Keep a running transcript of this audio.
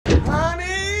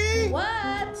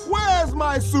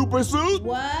my super suit?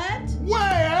 What?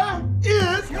 Where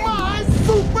is my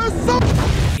super suit?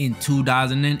 In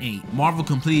 2008, Marvel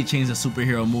completely changed the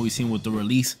superhero movie scene with the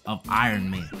release of Iron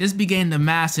Man. This began the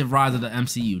massive rise of the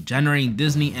MCU, generating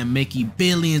Disney and Mickey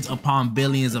billions upon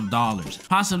billions of dollars,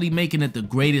 possibly making it the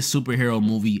greatest superhero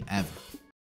movie ever.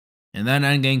 And then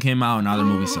Endgame came out and now the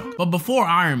movie sucked. But before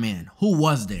Iron Man, who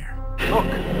was there? Look,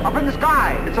 up in the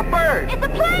sky, it's a bird. It's a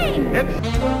plane!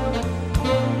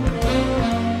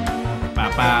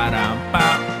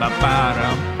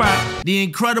 The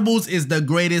Incredibles is the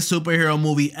greatest superhero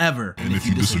movie ever. And if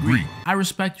you disagree, I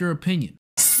respect your opinion.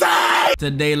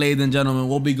 Today, ladies and gentlemen,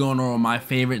 we'll be going over my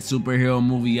favorite superhero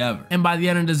movie ever. And by the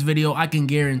end of this video, I can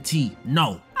guarantee,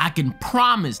 no, I can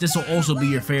promise this will also be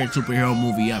your favorite superhero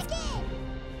movie ever.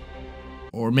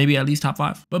 Or maybe at least top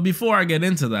 5. But before I get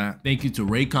into that, thank you to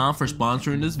Raycon for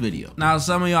sponsoring this video. Now,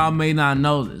 some of y'all may not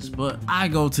know this, but I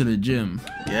go to the gym.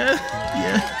 Yeah.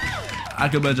 I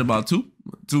can bench about 2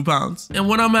 pounds. And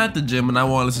when I'm at the gym and I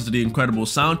want to listen to the Incredibles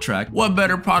soundtrack, what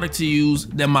better product to use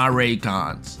than my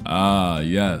Raycons? Ah,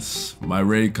 yes, my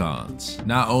Raycons.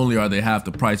 Not only are they half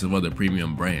the price of other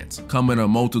premium brands, come in a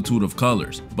multitude of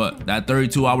colors, but that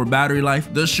 32-hour battery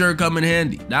life does sure come in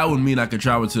handy. That would mean I could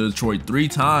travel to Detroit 3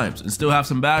 times and still have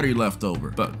some battery left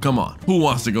over. But come on, who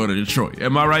wants to go to Detroit?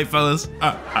 Am I right, fellas?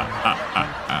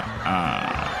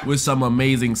 With some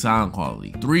amazing sound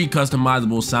quality, 3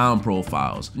 customizable sound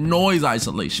profiles, noise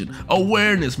isolation,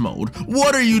 awareness mode.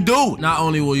 What are you doing? Not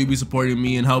only will you be supporting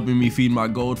me and helping me feed my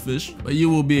goldfish, but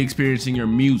you will be experiencing your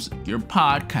music, your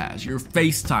podcast, your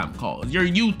FaceTime calls, your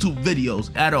YouTube videos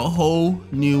at a whole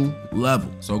new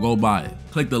level. So go buy it.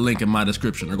 Click the link in my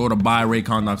description or go to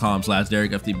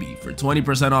buyraycon.com/DerekFDB for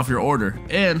 20% off your order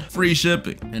and free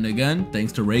shipping. And again,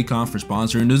 thanks to Raycon for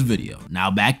sponsoring this video. Now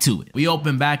back to it. We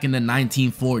open back in the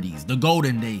 1940s, the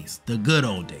golden days, the good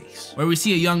old days, where we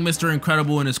see a young Mr.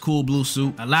 Incredible in his cool blue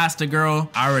suit, Elastigirl,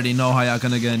 I already know how y'all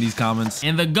gonna get in these comments,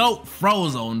 and the GOAT,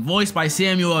 Frozone, voiced by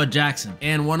Samuel L. Jackson,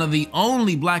 and one of the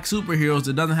only black superheroes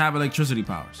that doesn't have electricity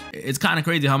powers. It's kind of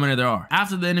crazy how many there are.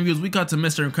 After the interviews, we cut to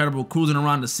Mr. Incredible cruising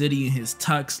around the city in his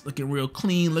tux, looking real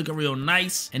clean, looking real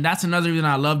nice. And that's another reason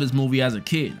I loved this movie as a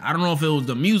kid. I don't know if it was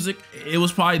the music, it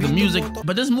was probably the music,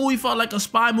 but this movie felt like a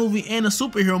spy movie and a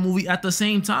superhero movie at the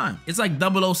same time. It's like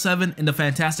 007 and the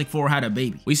Fantastic Four had a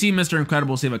baby. We see Mr.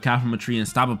 Incredible save a cat from a tree and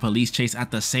stop a police chase at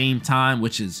the same time,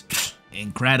 which is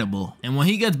incredible. And when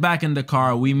he gets back in the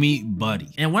car, we meet Buddy.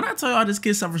 And when I tell y'all this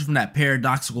kid suffers from that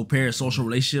paradoxical parasocial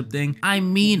relationship thing, I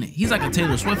mean it. He's like a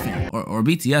Taylor Swift fan or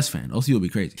BTS fan. OC will be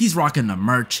crazy. He's rocking the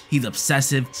merch. He's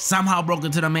obsessive. Somehow broke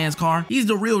into the man's car. He's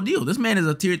the real deal. This man is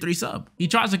a tier 3 sub. He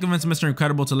tries to convince Mr.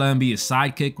 Incredible to let him be his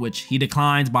sidekick, which he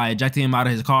declines by ejecting him out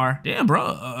of his car. Damn,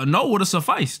 bro, a no would have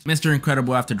sufficed. Mr.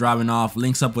 Incredible, after driving off,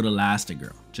 links up with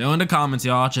Elastigirl. Chill in the comments,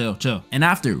 y'all. Chill. And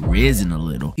after rizzing a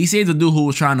little, he saves the dude who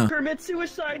was trying to Commit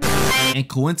suicide. And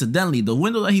coincidentally, the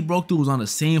window that he broke through was on the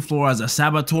same floor as a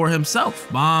saboteur himself.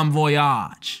 Bon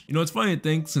voyage. You know, it's funny to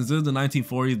think, since this is the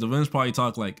 1940s, the villains probably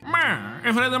talk like, "Man,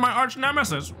 if it isn't my arch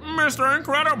nemesis, Mr.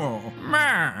 Incredible,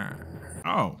 man."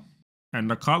 Oh, and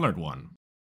the colored one.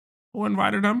 Who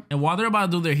invited him? And while they're about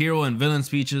to do their hero and villain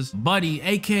speeches, Buddy,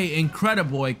 aka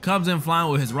Incrediboy, comes in flying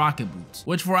with his rocket boots,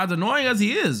 which for as annoying as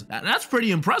he is, that's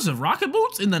pretty impressive. Rocket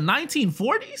boots in the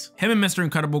 1940s? Him and Mr.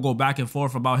 Incredible go back and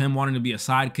forth about him wanting to be a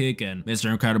sidekick and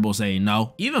Mr. Incredible saying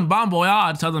no. Even Bon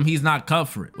Voyage tells him he's not cut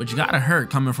for it, which gotta hurt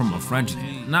coming from a French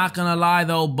dude. Not gonna lie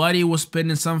though, Buddy was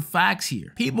spitting some facts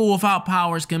here. People without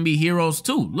powers can be heroes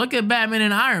too. Look at Batman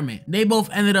and Iron Man. They both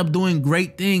ended up doing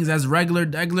great things as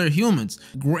regular humans.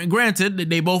 Granted,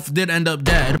 they both did end up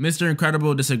dead. Mr.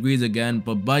 Incredible disagrees again,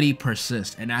 but Buddy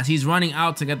persists. And as he's running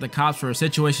out to get the cops for a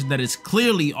situation that is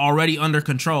clearly already under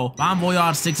control, Bon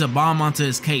Voyage sticks a bomb onto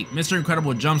his cape. Mr.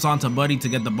 Incredible jumps onto Buddy to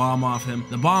get the bomb off him.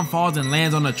 The bomb falls and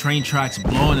lands on the train tracks,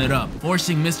 blowing it up,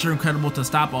 forcing Mr. Incredible to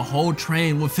stop a whole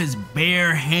train with his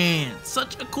bare hands.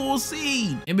 Such a cool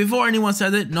scene. And before anyone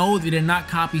says it, no, they did not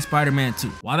copy Spider-Man 2.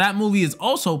 While that movie is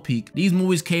also peak, these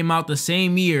movies came out the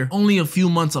same year, only a few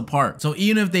months apart. So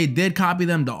even if they did copy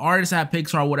them, the artists at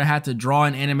Pixar would have had to draw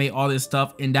and animate all this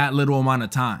stuff in that little amount of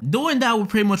time. Doing that would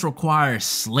pretty much require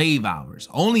slave hours.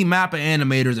 Only Mappa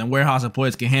animators and warehouse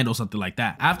employees can handle something like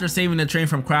that. After saving the train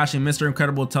from crashing, Mr.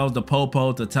 Incredible tells the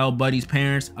Popo to tell Buddy's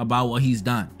parents about what he's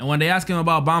done. And when they ask him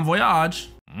about Bon Voyage,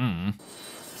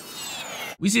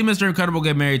 we see Mr. Incredible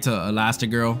get married to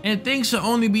Elastigirl, and things should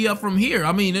only be up from here.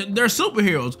 I mean, they're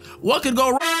superheroes. What could go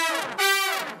wrong?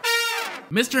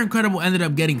 Mr. Incredible ended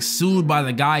up getting sued by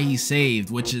the guy he saved,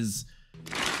 which is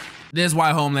This is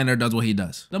why Homelander does what he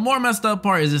does. The more messed up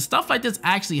part is that stuff like this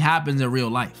actually happens in real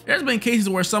life. There's been cases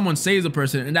where someone saves a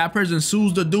person and that person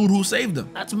sues the dude who saved them.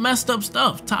 That's messed up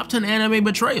stuff. Top 10 anime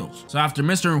betrayals. So after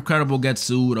Mr. Incredible gets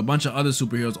sued, a bunch of other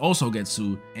superheroes also get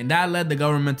sued, and that led the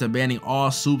government to banning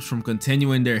all supes from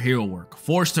continuing their hero work,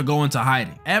 forced to go into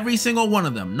hiding. Every single one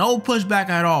of them, no pushback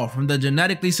at all from the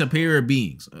genetically superior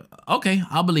beings. Okay,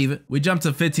 I'll believe it. We jump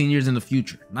to 15 years in the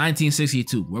future,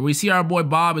 1962, where we see our boy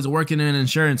Bob is working in an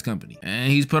insurance company,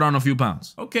 and he's put on a few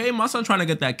pounds. Okay, my son trying to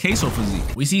get that queso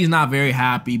physique. We see he's not very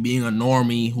happy being a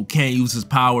normie who can't use his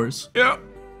powers. Yeah,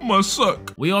 must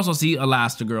suck. We also see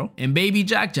Elastigirl and Baby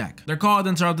Jack Jack. They're called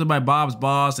interrupted by Bob's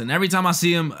boss, and every time I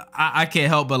see him, I can't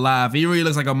help but laugh. He really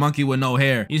looks like a monkey with no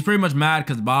hair. He's pretty much mad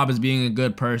because Bob is being a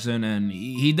good person, and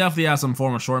he definitely has some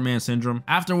form of short man syndrome.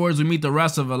 Afterwards, we meet the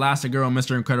rest of Elastigirl and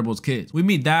Mr. Incredible's kids. We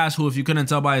meet Dash, who if you couldn't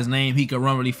tell by his name, he could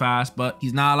run really fast, but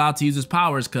he's not allowed to use his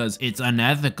powers because it's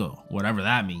unethical, whatever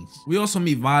that means. We also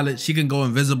meet Violet. She can go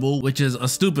invisible, which is a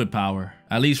stupid power,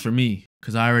 at least for me,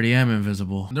 because I already am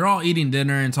invisible. They're all eating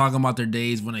dinner and talking about their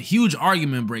days when a huge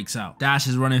argument breaks out. Dash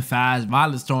is running fast,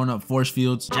 Violet's throwing up force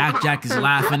fields, Jack is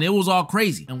laughing, it was all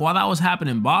crazy. And while that was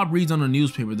happening, Bob reads on the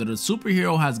newspaper that a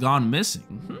superhero has gone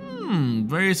missing.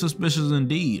 Very suspicious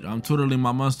indeed. I'm twiddling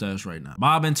my mustache right now.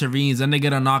 Bob intervenes, then they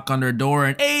get a knock on their door,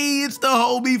 and hey, it's the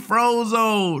homie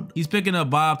Frozone. He's picking up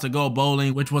Bob to go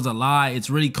bowling, which was a lie. It's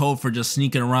really code for just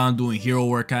sneaking around doing hero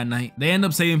work at night. They end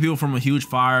up saving people from a huge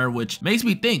fire, which makes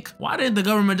me think, why didn't the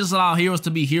government just allow heroes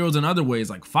to be heroes in other ways,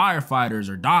 like firefighters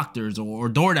or doctors or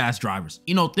DoorDash drivers?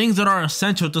 You know, things that are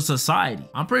essential to society.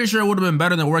 I'm pretty sure it would have been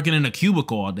better than working in a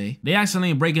cubicle all day. They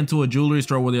accidentally break into a jewelry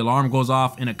store where the alarm goes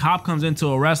off, and a cop comes in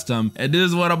to arrest them. And this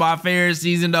is one of my favorite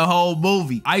scenes in the whole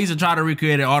movie. I used to try to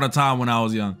recreate it all the time when I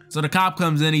was young. So the cop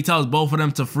comes in, he tells both of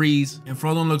them to freeze, and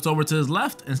Frozone looks over to his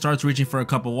left and starts reaching for a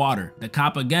cup of water. The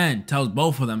cop again tells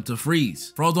both of them to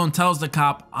freeze. Frozone tells the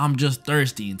cop, I'm just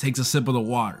thirsty, and takes a sip of the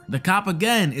water. The cop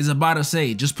again is about to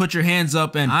say, just put your hands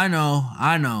up and I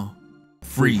know,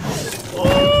 freeze. Ooh,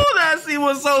 that scene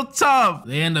was so tough.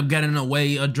 They end up getting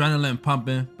away, adrenaline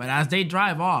pumping, but as they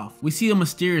drive off, we see a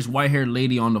mysterious white-haired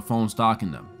lady on the phone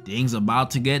stalking them. Things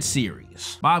about to get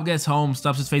serious. Bob gets home,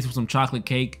 stuffs his face with some chocolate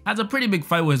cake, has a pretty big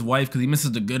fight with his wife because he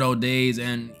misses the good old days,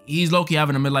 and he's low-key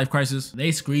having a midlife crisis.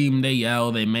 They scream, they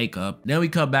yell, they make up. Then we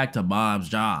cut back to Bob's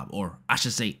job, or I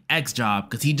should say ex-job,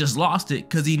 because he just lost it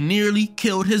because he nearly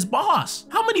killed his boss.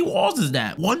 How many walls is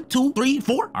that? 1, 2, 3,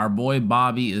 4? Our boy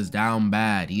Bobby is down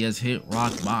bad. He has hit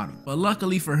rock bottom. But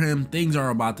luckily for him, things are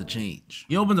about to change.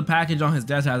 He opens a package on his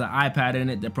desk, has an iPad in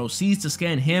it that proceeds to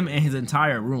scan him and his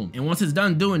entire room. And once it's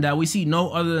done doing that, we see no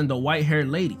other than the white-haired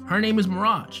lady. Her name is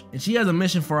Mirage, and she has a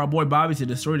mission for our boy Bobby to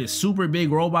destroy this super big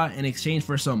robot in exchange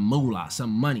for some moolah, some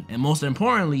money, and most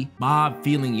importantly, Bob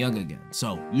feeling young again.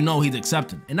 So you know he's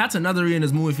accepting. And that's another reason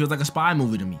this movie feels like a spy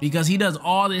movie to me, because he does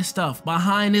all this stuff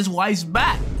behind his wife's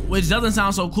back, which doesn't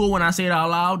sound so cool when I say it out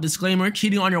loud. Disclaimer,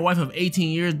 cheating on your wife of 18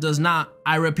 years does not,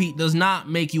 I repeat, does not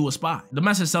make you a spy. The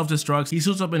message self-destructs. He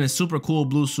suits up in his super cool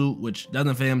blue suit, which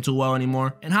doesn't fit him too well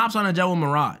anymore, and hops on a jet with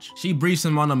Mirage. She briefs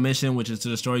him on a mission, which is to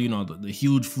destroy, you know, the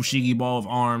huge Fushigi ball of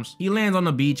arms. He lands on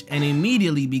the beach and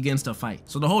immediately begins to fight.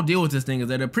 So the whole deal with this thing is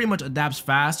that it pretty much adapts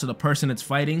fast to the person it's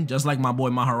fighting, just like my boy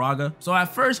Maharaga. So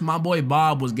at first, my boy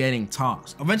Bob was getting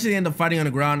tossed. Eventually, they end up fighting on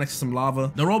the ground next to some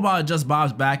lava. The robot adjusts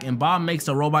Bob's back, and Bob makes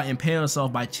the robot impale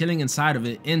itself by chilling inside of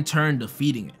it, in turn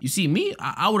defeating it. You see, me,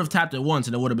 I would have tapped it once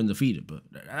and it would have been defeated, but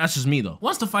that's just me though.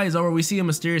 Once the fight is over, we see a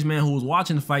mysterious man who was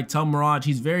watching the fight tell Mirage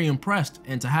he's very impressed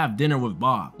and to have dinner with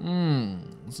Bob.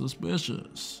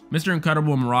 Suspicious. Mr.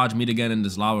 Incredible and Mirage meet again in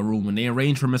this lava room, and they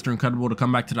arrange for Mr. Incredible to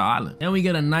come back to the island. Then we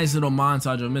get a nice little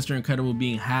montage of Mr. Incredible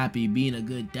being happy, being a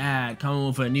good dad, coming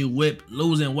with a new whip,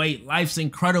 losing weight, life's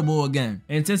incredible again.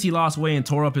 And since he lost weight and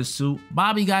tore up his suit,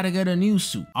 Bobby gotta get a new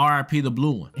suit, RIP the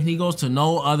blue one. And he goes to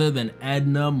no other than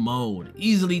Edna Mode.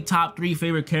 Easily top 3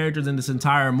 favorite characters in this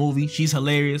entire movie. She's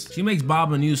hilarious. She makes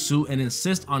Bob a new suit and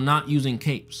insists on not using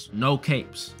capes. No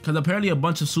capes. Because apparently a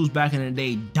bunch of suits back in the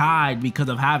day died because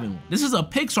of having one. This is a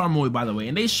Pixar movie, by the way,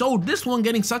 and they showed this one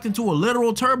getting sucked into a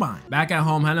literal turbine. Back at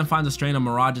home, Helen finds a strand of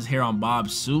Mirage's hair on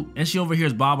Bob's suit, and she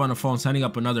overhears Bob on the phone setting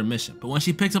up another mission. But when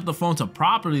she picks up the phone to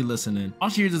properly listen in, all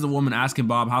she hears is a woman asking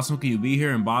Bob, how soon can you be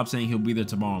here? And Bob saying he'll be there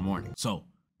tomorrow morning. So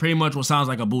Pretty much what sounds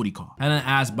like a booty call. Helen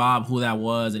asks Bob who that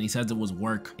was, and he says it was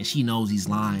work, and she knows he's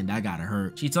lying. That gotta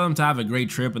hurt. She tells him to have a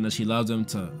great trip and that she loves him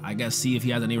to, I guess, see if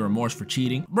he has any remorse for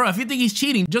cheating. Bro, if you think he's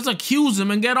cheating, just accuse him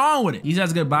and get on with it. He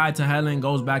says goodbye to Helen,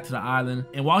 goes back to the island,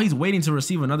 and while he's waiting to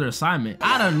receive another assignment,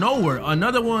 out of nowhere,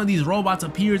 another one of these robots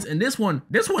appears, and this one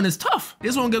is tough.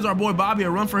 This one gives our boy Bobby a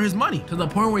run for his money, to the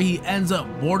point where he ends up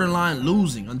borderline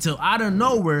losing, until out of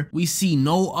nowhere, we see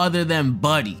no other than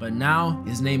Buddy. But now,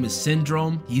 his name is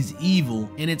Syndrome, he's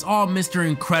evil, and it's all Mr.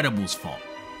 Incredible's fault.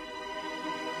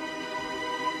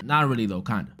 Not really though,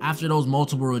 kinda. After those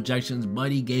multiple rejections,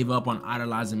 Buddy gave up on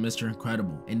idolizing Mr.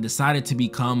 Incredible and decided to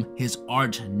become his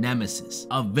arch nemesis,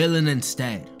 a villain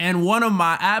instead. And one of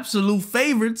my absolute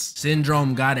favorites,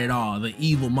 Syndrome got it all. The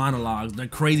evil monologues, the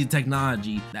crazy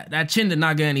technology. That chin did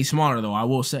not get any smaller though, I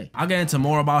will say. I'll get into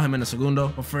more about him in a segundo,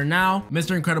 but for now,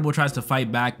 Mr. Incredible tries to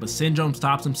fight back, but Syndrome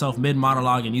stops himself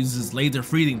mid-monologue and uses his laser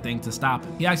freezing thing to stop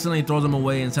him. He accidentally throws him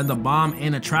away and sends a bomb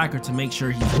and a tracker to make sure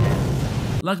he's dead.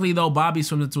 Luckily though, Bobby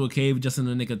swims into a cave just in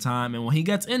the nick of time, and when he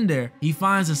gets in there, he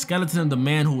finds the skeleton of the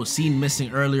man who was seen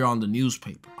missing earlier on the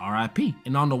newspaper, R.I.P.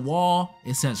 And on the wall,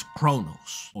 it says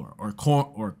Kronos, or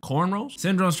Cornrows.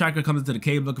 Syndrome's tracker comes into the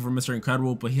cave looking for Mr.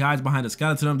 Incredible, but he hides behind the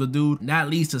skeleton of the dude, and that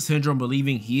leads to Syndrome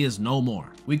believing he is no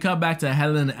more. We cut back to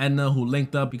Helen and Edna, who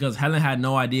linked up because Helen had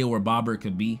no idea where Bobber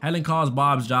could be. Helen calls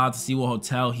Bob's job to see what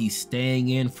hotel he's staying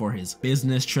in for his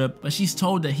business trip, but she's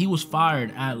told that he was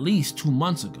fired at least 2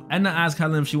 months ago. Edna asks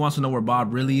Helen if she wants to know where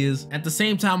Bob really is. At the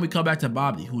same time, we come back to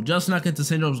Bobby, who just snuck into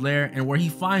Syndrome's lair, and where he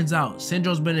finds out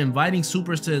Syndrome's been inviting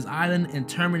supers to his island and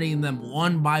terminating them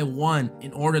one by one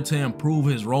in order to improve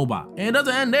his robot. And it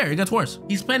doesn't end there, it gets worse.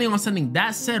 He's planning on sending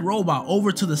that said robot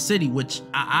over to the city, which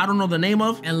I don't know the name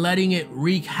of, and letting it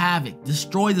wreak havoc,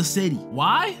 destroy the city.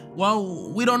 Why?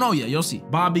 Well, we don't know yet, you'll see.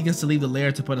 Bob begins to leave the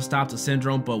lair to put a stop to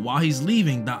Syndrome, but while he's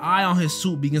leaving, the eye on his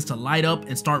suit begins to light up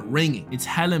and start ringing. It's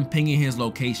Helen pinging his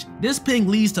location. This ping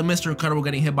leads to Mr. Incredible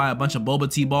getting hit by a bunch of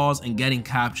boba tea balls and getting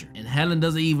captured. And Helen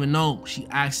doesn't even know she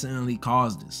accidentally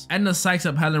caused this. Edna psychs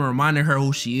up Helen, reminding her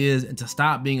who she is and to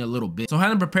stop being a little bitch. So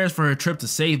Helen prepares for her trip to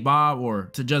save Bob, or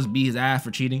to just be his ass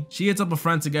for cheating. She hits up a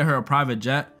friend to get her a private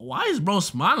jet. Why is bro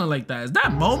smiling like that? Is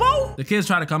that Momo? The kids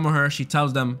try to come with her. She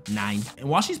tells them 9. And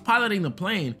while she's piloting the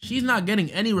plane, she's not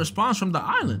getting any response from the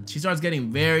island. She starts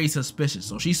getting very suspicious.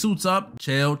 So she suits up,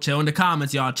 chill in the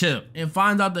comments, y'all, chill, and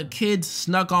finds out the kids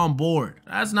snuck on board.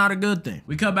 That's not a good thing.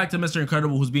 We cut back to Mr.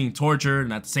 Incredible, who's being tortured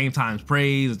and at the same time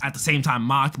praised, at the same time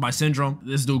mocked by Syndrome.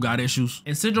 This dude got issues.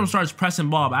 And Syndrome starts pressing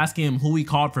Bob, asking him who he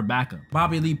called for backup.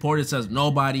 Bobby Lee Porter says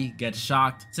nobody, gets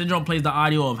shocked. Syndrome plays the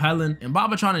audio of Helen, and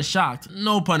Bobatron is shocked,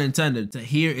 no pun intended, to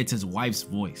hear it's his wife's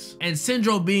voice. And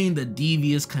Syndrome, being the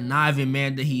devious, conniving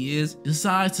man that he is,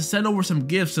 decides to send over some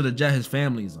gifts to the jet his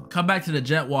family is on. Cut back to the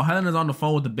jet while Helen is on the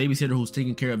phone with the babysitter who's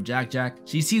taking care of Jack.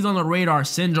 She sees on the radar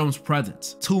Syndrome's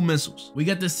presence, 2 missiles. We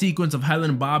get this sequence of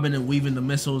Helen bobbing and weaving the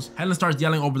missiles. Helen starts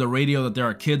yelling over the radio that there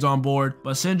are kids on board,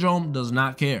 but Syndrome does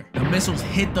not care. The missiles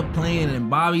hit the plane, and in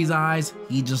Bobby's eyes,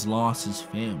 he just lost his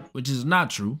family, which is not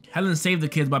true. Helen saved the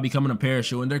kids by becoming a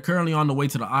parachute, and they're currently on the way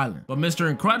to the island. But Mr.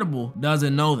 Incredible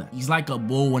doesn't know that. He's like a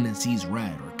bull when it sees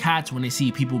red, or cats when they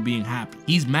see people being happy.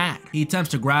 He's mad. He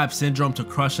attempts to grab Syndrome to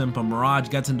crush him, but Mirage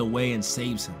gets in the way and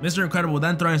saves him. Mr. Incredible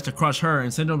then threatens to crush her,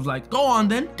 and Syndrome's like, go on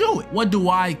then, do it. What do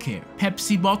I care?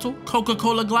 Pepsi bottle?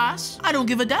 Coca-Cola glass? I don't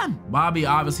give a damn. Bobby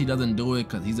obviously doesn't do it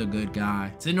because he's a good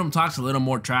guy. Syndrome talks a little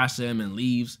more trash to him and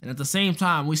leaves, and at the same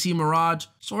time, we see Mirage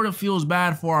sort of feels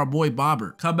bad for our boy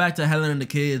Bobber. Cut back to Helen and the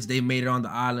kids. They made it on the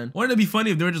island. Wouldn't it be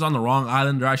funny if they were just on the wrong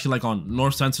island? They're actually like on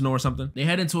North Sentinel or something. They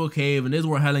head into a cave, and this is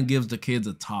where Helen gives the kids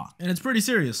a talk. And it's pretty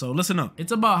serious, so listen up.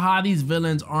 It's about how these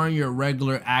villains aren't your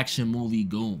regular action movie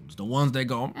goons. The ones that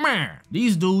go, man,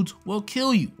 these dudes will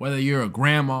kill you. Whether you're a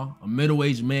grandma, a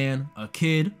middle-aged man, a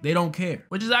kid, they don't care.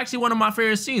 Which is actually one of my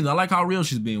favorite scenes. I like how real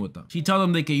she's being with them. She tells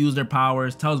them they can use their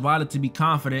powers, tells Violet to be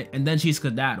confident, and then she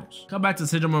skedaddles. Cut back to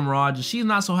Syndrome and Mirage, and she's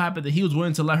not so happy that he was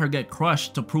willing to let her get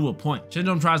crushed to prove a point.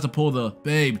 Syndrome tries to pull the,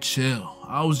 babe, chill.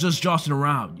 I was just joshing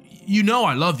around. You know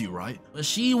I love you, right? But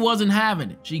she wasn't having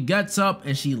it. She gets up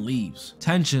and she leaves.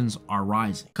 Tensions are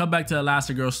rising. Cut back to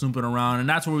Elastigirl snooping around, and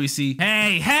that's where we see,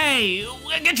 hey,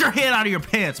 get your head out of your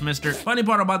pants, mister. Funny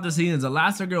part about this scene is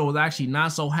Elastigirl was actually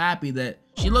not so happy that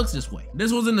she looks this way.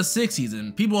 This was in the 60s,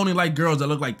 and people only like girls that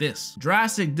look like this.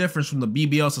 Drastic difference from the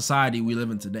BBL society we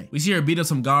live in today. We see her beat up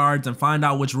some guards and find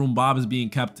out which room Bob is being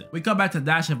kept in. We cut back to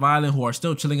Dash and Violet, who are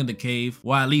still chilling in the cave,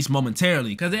 well, at least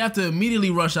momentarily, because they have to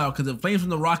immediately rush out because the flames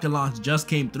from the rocket launch just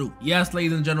came through. Yes,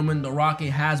 ladies and gentlemen, the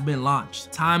rocket has been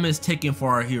launched. Time is ticking for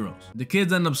our heroes. The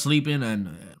kids end up sleeping,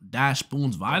 and Dash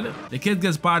spoons Violet? The kids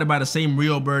get spotted by the same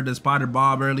real bird that spotted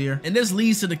Bob earlier, and this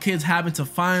leads to the kids having to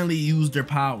finally use their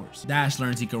powers. Dash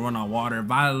learns he can run on water,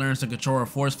 Violet learns to control her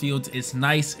force fields. It's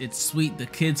nice, it's sweet, the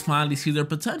kids finally see their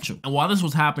potential. And while this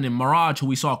was happening, Mirage, who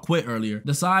we saw quit earlier,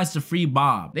 decides to free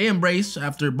Bob. They embrace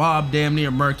after Bob damn near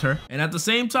murked her, and at the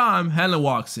same time, Helen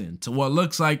walks in to what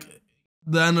looks like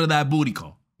the end of that booty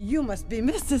call. You must be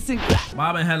Mr. Sinclair.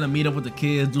 Bob and Helen meet up with the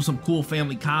kids, do some cool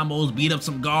family combos, beat up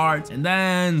some guards, and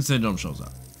then Syndrome shows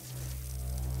up.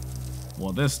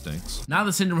 Well, this stinks. Now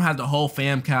that Syndrome has the whole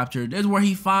fam captured, this is where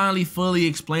he finally fully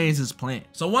explains his plan.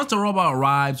 So once the robot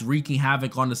arrives, wreaking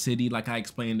havoc on the city like I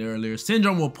explained earlier,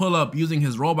 Syndrome will pull up using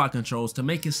his robot controls to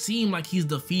make it seem like he's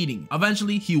defeating it.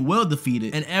 Eventually, he will defeat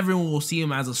it and everyone will see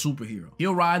him as a superhero.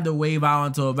 He'll ride the wave out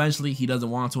until eventually he doesn't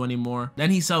want to anymore.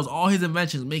 Then he sells all his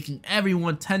inventions, making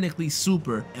everyone technically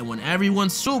super. And when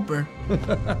everyone's super,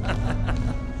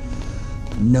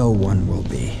 no one will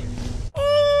be.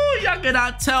 Y'all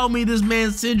cannot tell me this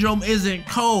man Syndrome isn't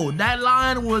cold. That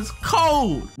line was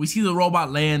cold. We see the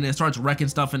robot land and starts wrecking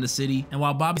stuff in the city. And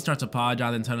while Bobby starts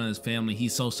apologizing and telling his family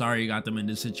he's so sorry he got them in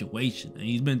this situation and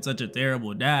he's been such a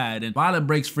terrible dad, and Violet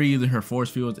breaks free using her force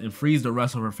fields and frees the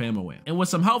rest of her family away. And with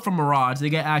some help from Mirage,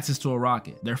 they get access to a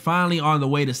rocket. They're finally on the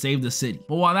way to save the city.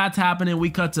 But while that's happening,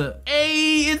 we cut to,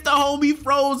 hey, it's the homie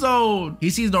Frozone. He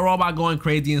sees the robot going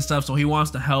crazy and stuff, so he wants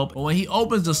to help. But when he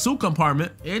opens the suit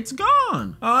compartment, it's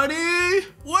gone. Honey,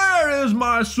 where is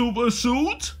my super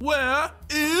suit? Where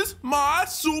is my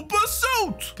super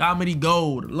suit? Comedy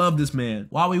gold. Love this man.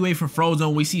 While we wait for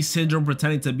Frozone, we see Syndrome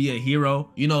pretending to be a hero.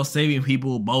 You know, saving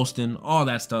people, boasting, all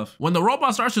that stuff. When the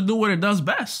robot starts to do what it does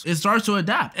best, it starts to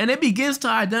adapt. And it begins to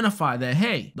identify that,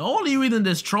 hey, the only reason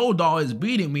this troll doll is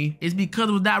beating me is because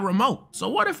of that remote. So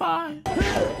what if I...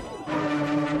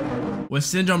 With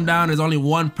Syndrome down, there's only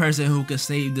one person who can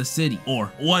save the city. Or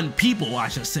one people, I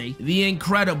should say. The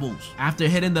Incredibles. After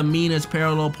hitting the meanest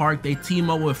parallel park, they team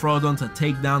up with Frozone to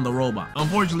take down the robot.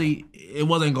 Unfortunately, it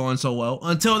wasn't going so well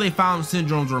until they found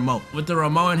Syndrome's remote. With the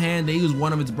remote in hand, they used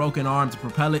one of its broken arms to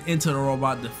propel it into the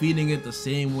robot, defeating it the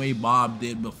same way Bob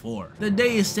did before. The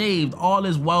day is saved. All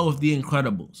is well with the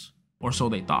Incredibles. Or so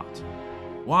they thought.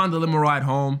 While on the limo ride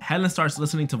home, Helen starts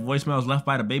listening to voicemails left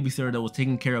by the babysitter that was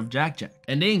taking care of Jack Jack.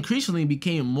 And they increasingly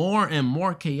became more and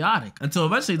more chaotic until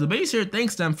eventually the babysitter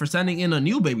thanks them for sending in a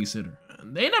new babysitter.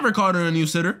 They never called her a new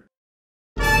sitter.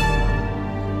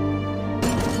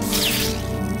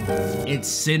 It's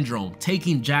Syndrome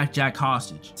taking Jack Jack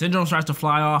hostage. Syndrome starts to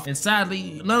fly off, and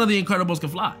sadly, none of the Incredibles can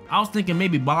fly. I was thinking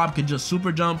maybe Bob could just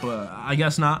super jump, but I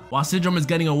guess not. While Syndrome is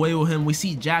getting away with him, we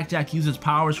see Jack Jack use his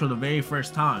powers for the very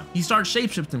first time. He starts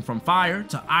shapeshifting from fire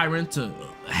to iron to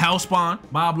hellspawn.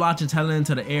 Bob launches Helen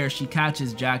into the air. She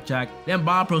catches Jack Jack. Then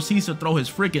Bob proceeds to throw his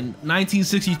freaking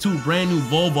 1962 brand new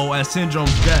Volvo at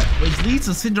Syndrome's jet, which leads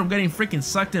to Syndrome getting freaking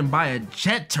sucked in by a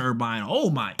jet turbine. Oh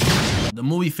my. The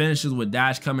movie finishes with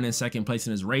Dash coming in second place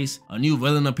in his race, a new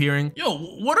villain appearing. Yo,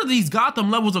 what are these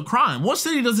Gotham levels of crime? What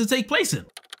city does it take place in?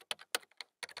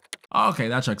 Okay,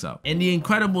 that checks out. And the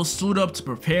Incredibles suit up to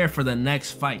prepare for the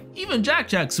next fight. Even Jack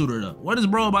Jack suited up. What is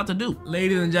bro about to do?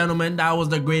 Ladies and gentlemen, that was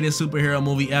the greatest superhero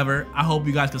movie ever. I hope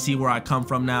you guys can see where I come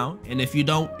from now. And if you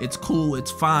don't, it's cool,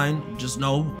 it's fine. Just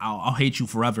know I'll hate you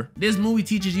forever. This movie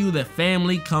teaches you that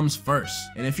family comes first.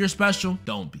 And if you're special,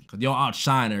 don't be. Cause you'll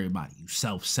outshine everybody, you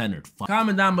self-centered fuck.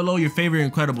 Comment down below your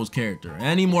favorite Incredibles character.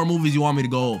 Any more movies you want me to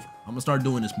go over. I'm gonna start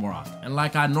doing this more often. And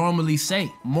like I normally say,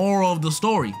 moral of the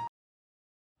story.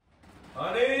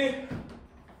 Honey,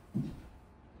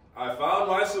 I found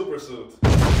my super suit.